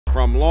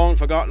From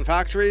long-forgotten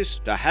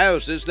factories to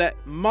houses that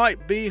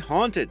might be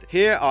haunted,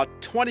 here are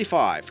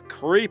 25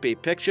 creepy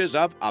pictures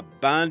of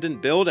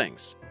abandoned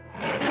buildings.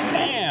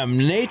 Damn,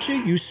 nature,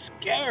 you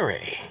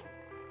scary.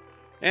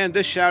 And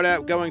this shout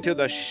out going to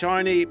the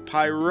Shiny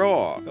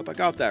Pyroar. Hope I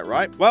got that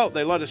right. Well,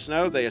 they let us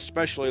know they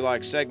especially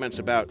like segments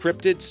about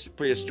cryptids,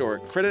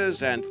 prehistoric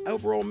critters, and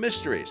overall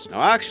mysteries.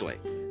 Now actually,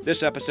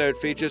 this episode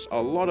features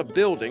a lot of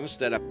buildings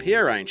that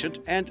appear ancient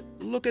and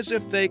look as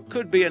if they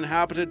could be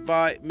inhabited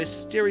by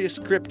mysterious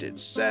cryptids,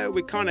 so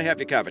we kinda have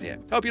you covered here.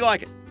 Hope you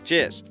like it.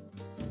 Cheers.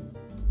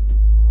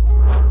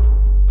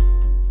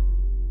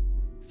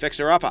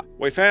 Fixer-upper.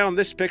 We found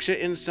this picture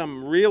in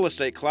some real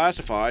estate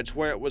classifieds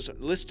where it was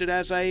listed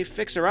as a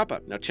fixer-upper.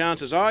 Now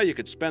chances are you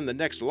could spend the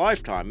next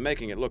lifetime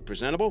making it look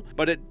presentable,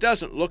 but it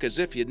doesn't look as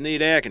if you'd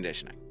need air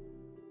conditioning.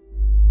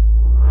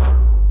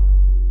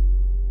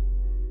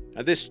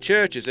 Now, this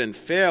church is in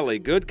fairly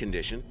good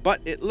condition, but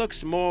it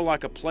looks more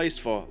like a place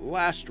for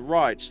last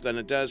rites than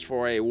it does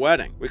for a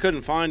wedding. We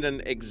couldn't find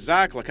an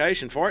exact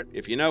location for it.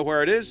 If you know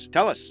where it is,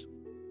 tell us.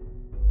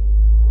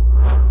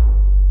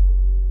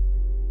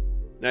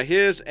 Now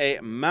here's a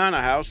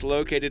manor house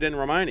located in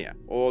Romania,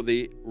 or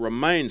the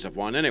remains of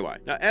one anyway.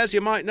 Now as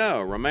you might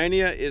know,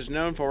 Romania is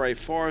known for a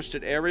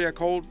forested area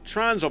called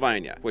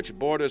Transylvania, which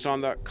borders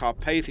on the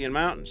Carpathian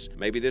Mountains.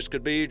 Maybe this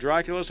could be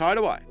Dracula's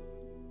hideaway.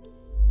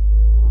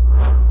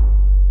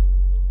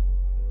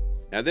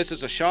 Now this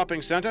is a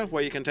shopping center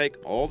where you can take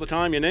all the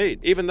time you need.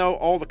 Even though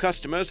all the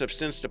customers have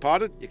since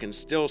departed, you can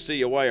still see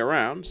your way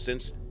around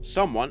since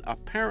someone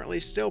apparently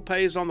still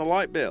pays on the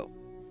light bill.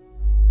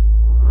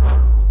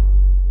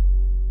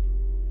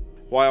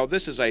 While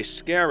this is a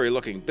scary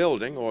looking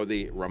building, or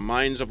the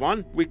remains of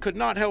one, we could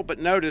not help but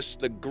notice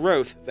the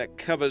growth that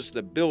covers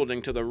the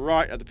building to the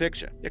right of the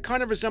picture. It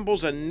kind of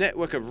resembles a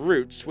network of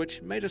roots,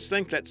 which made us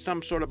think that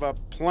some sort of a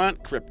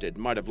plant cryptid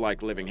might have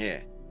liked living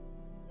here.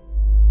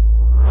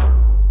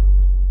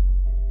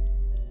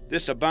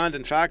 This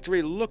abandoned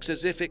factory looks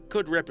as if it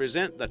could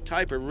represent the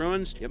type of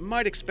ruins you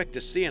might expect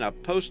to see in a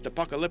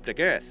post-apocalyptic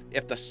Earth,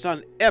 if the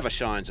sun ever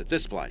shines at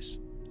this place.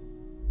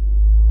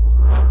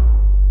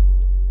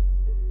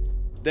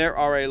 There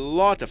are a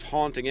lot of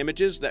haunting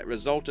images that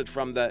resulted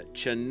from the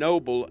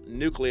Chernobyl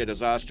nuclear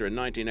disaster in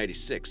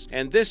 1986,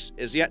 and this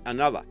is yet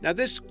another. Now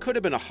this could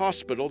have been a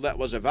hospital that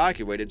was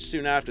evacuated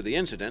soon after the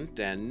incident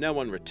and no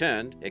one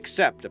returned,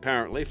 except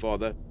apparently for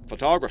the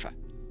photographer.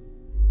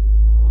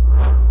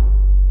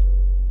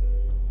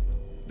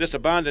 This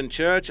abandoned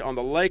church on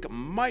the lake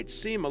might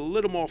seem a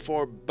little more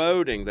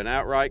foreboding than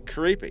outright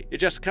creepy. You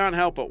just can't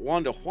help but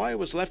wonder why it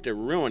was left a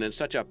ruin in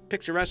such a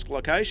picturesque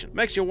location.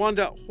 Makes you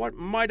wonder what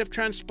might have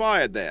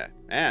transpired there,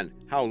 and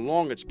how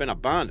long it's been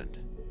abandoned.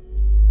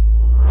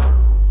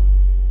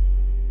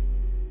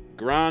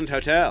 Grand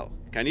Hotel.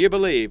 Can you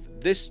believe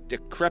this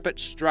decrepit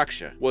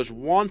structure was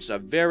once a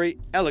very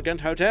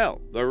elegant hotel?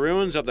 The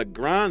ruins of the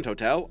Grand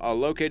Hotel are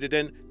located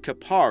in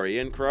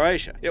Capari in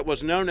Croatia. It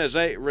was known as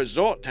a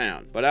resort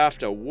town, but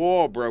after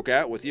war broke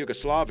out with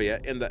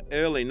Yugoslavia in the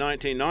early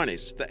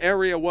 1990s, the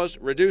area was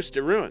reduced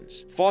to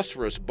ruins.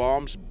 Phosphorus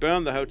bombs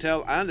burned the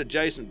hotel and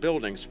adjacent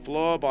buildings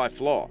floor by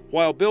floor.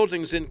 While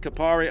buildings in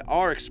Capari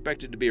are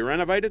expected to be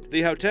renovated,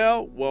 the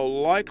hotel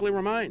will likely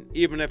remain,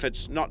 even if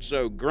it's not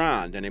so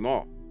grand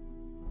anymore.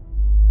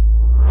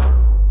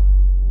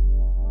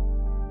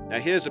 Now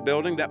here's a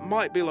building that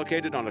might be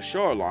located on a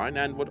shoreline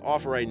and would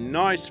offer a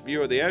nice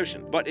view of the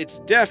ocean, but it's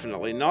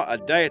definitely not a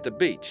day at the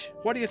beach.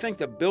 What do you think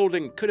the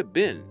building could have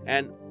been,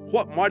 and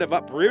what might have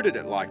uprooted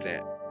it like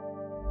that?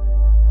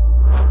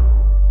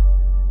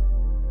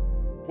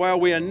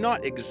 While we are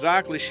not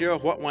exactly sure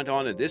what went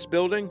on in this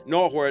building,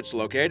 nor where it's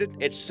located,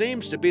 it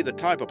seems to be the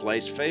type of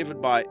place favored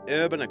by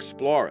urban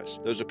explorers.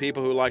 Those are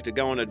people who like to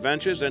go on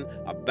adventures in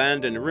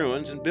abandoned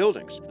ruins and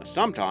buildings. Now,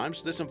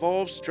 sometimes this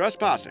involves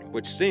trespassing,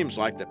 which seems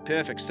like the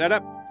perfect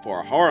setup for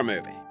a horror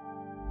movie.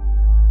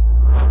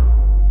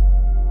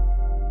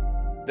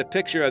 The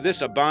picture of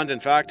this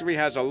abandoned factory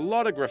has a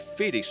lot of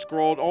graffiti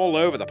scrawled all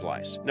over the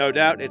place. No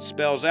doubt it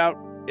spells out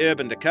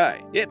urban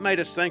decay. It made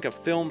us think of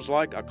films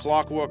like A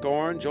Clockwork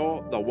Orange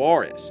or The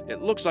Warriors.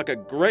 It looks like a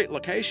great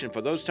location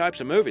for those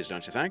types of movies,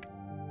 don't you think?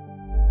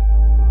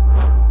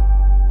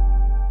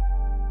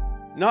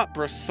 Not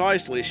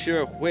precisely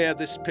sure where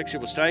this picture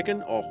was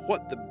taken or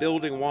what the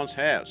building once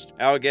housed.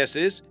 Our guess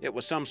is it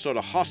was some sort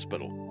of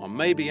hospital or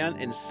maybe an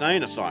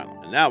insane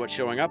asylum, and now it's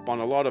showing up on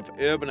a lot of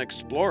urban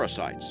explorer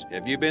sites.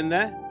 Have you been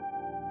there?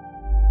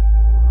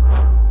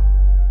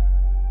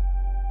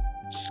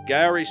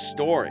 Scary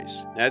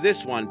stories. Now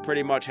this one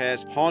pretty much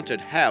has haunted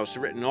house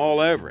written all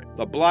over it.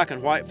 The black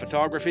and white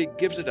photography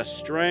gives it a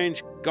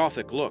strange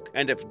gothic look,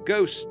 and if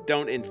ghosts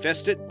don't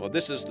infest it, well,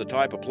 this is the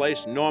type of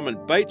place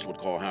Norman Bates would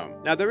call home.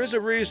 Now there is a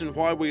reason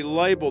why we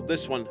labeled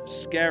this one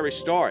Scary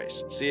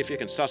Stories. See if you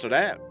can suss it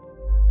out.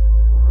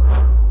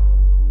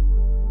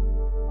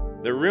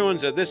 The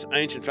ruins of this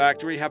ancient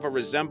factory have a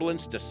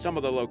resemblance to some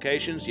of the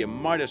locations you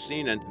might have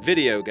seen in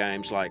video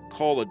games like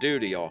Call of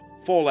Duty or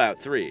Fallout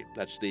 3.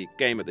 That's the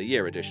Game of the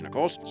Year edition, of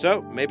course.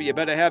 So maybe you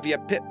better have your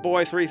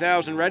Pip-Boy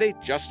 3000 ready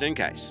just in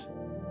case.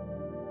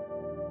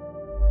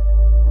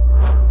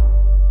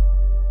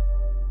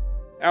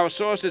 Our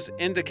sources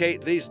indicate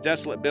these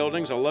desolate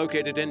buildings are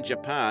located in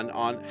Japan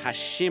on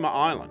Hashima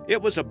Island.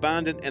 It was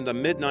abandoned in the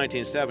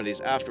mid-1970s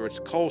after its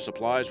coal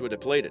supplies were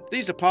depleted.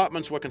 These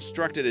apartments were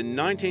constructed in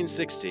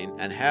 1916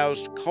 and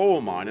housed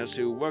coal miners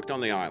who worked on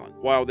the island.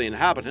 While the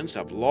inhabitants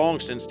have long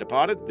since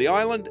departed, the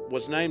island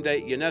was named a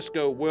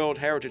UNESCO World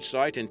Heritage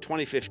Site in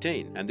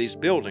 2015, and these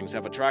buildings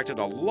have attracted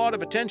a lot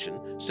of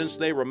attention since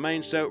they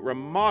remain so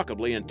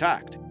remarkably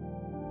intact.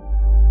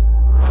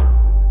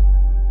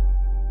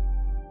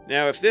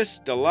 Now, if this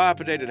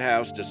dilapidated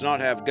house does not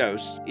have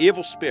ghosts,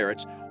 evil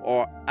spirits,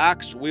 or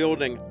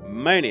axe-wielding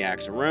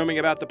maniacs roaming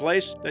about the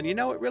place, then you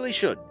know it really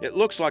should. It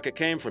looks like it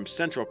came from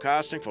central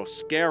casting for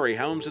scary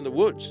homes in the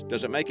woods.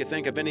 Does it make you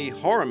think of any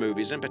horror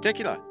movies in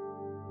particular?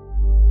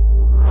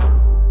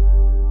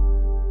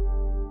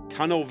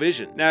 Tunnel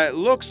vision. Now, it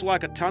looks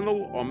like a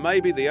tunnel or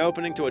maybe the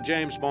opening to a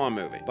James Bond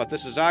movie, but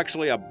this is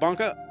actually a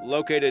bunker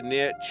located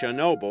near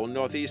Chernobyl,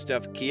 northeast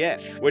of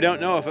Kiev. We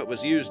don't know if it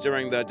was used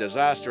during the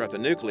disaster at the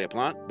nuclear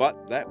plant,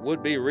 but that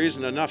would be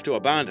reason enough to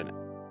abandon it.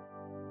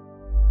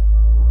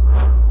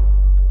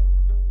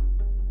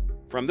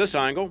 From this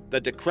angle,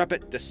 the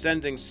decrepit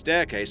descending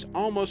staircase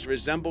almost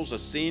resembles a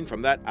scene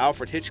from that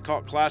Alfred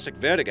Hitchcock classic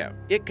Vertigo.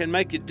 It can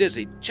make you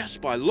dizzy just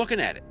by looking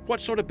at it.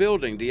 What sort of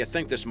building do you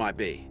think this might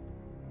be?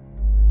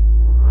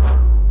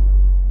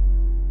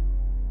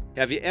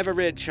 Have you ever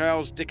read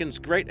Charles Dickens'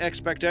 Great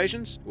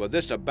Expectations? Well,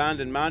 this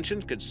abandoned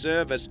mansion could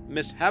serve as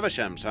Miss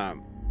Havisham's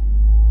home.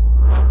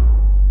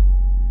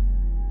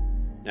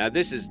 Now,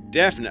 this is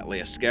definitely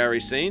a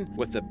scary scene,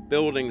 with the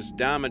building's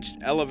damaged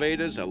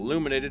elevators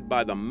illuminated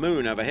by the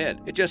moon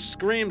overhead. It just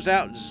screams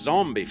out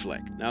zombie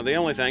flick. Now, the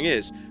only thing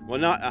is, we're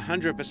not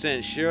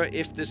 100% sure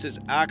if this is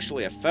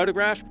actually a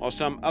photograph or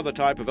some other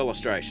type of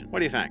illustration. What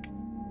do you think?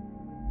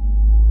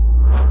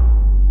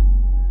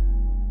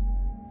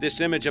 This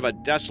image of a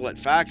desolate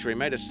factory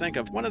made us think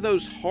of one of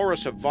those horror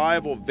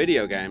survival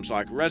video games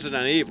like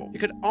Resident Evil. You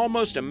could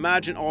almost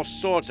imagine all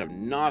sorts of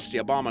nasty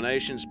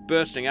abominations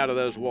bursting out of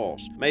those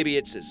walls. Maybe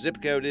its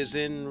zip code is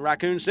in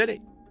Raccoon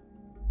City.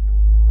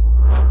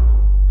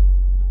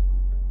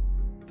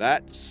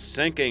 That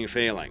sinking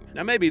feeling.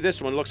 Now, maybe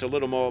this one looks a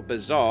little more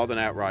bizarre than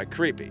outright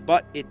creepy,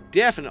 but it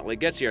definitely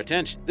gets your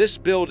attention. This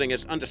building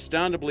is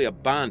understandably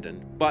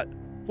abandoned, but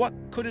what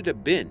could it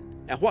have been?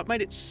 And what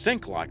made it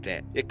sink like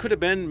that? It could have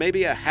been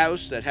maybe a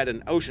house that had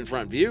an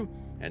oceanfront view,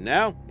 and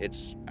now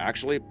it's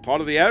actually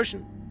part of the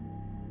ocean.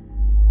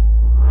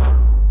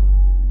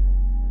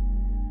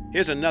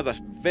 Here's another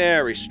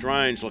very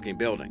strange looking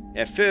building.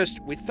 At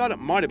first, we thought it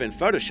might have been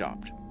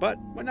photoshopped, but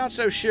we're not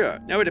so sure.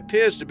 Now, it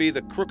appears to be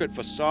the crooked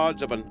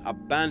facades of an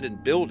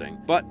abandoned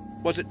building, but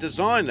was it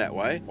designed that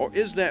way, or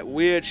is that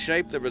weird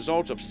shape the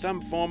result of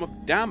some form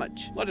of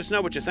damage? Let us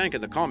know what you think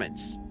in the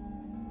comments.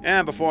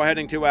 And before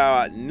heading to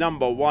our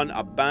 #1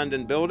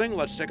 abandoned building,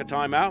 let's take a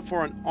time out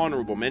for an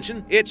honorable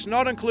mention. It's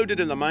not included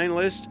in the main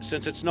list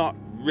since it's not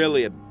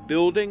really a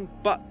building,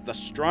 but the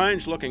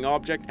strange looking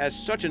object has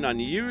such an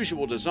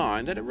unusual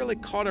design that it really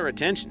caught our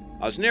attention.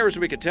 As near as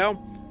we could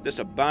tell, this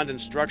abandoned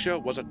structure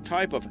was a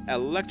type of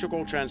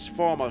electrical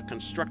transformer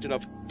constructed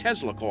of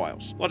Tesla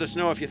coils. Let us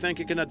know if you think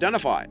you can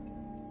identify it.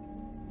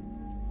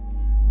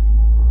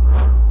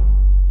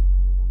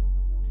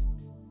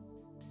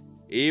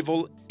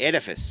 Evil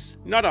edifice.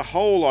 Not a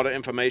whole lot of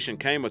information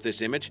came with this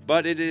image,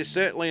 but it is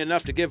certainly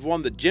enough to give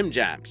one the jim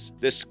jams.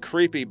 This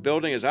creepy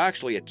building is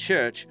actually a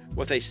church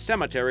with a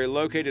cemetery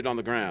located on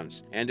the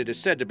grounds, and it is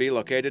said to be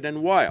located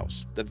in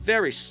Wales. The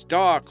very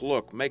stark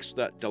look makes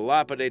the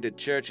dilapidated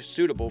church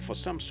suitable for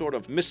some sort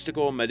of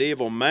mystical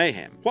medieval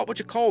mayhem. What would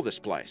you call this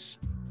place?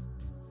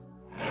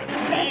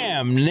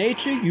 Damn,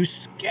 nature, you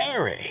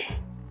scary.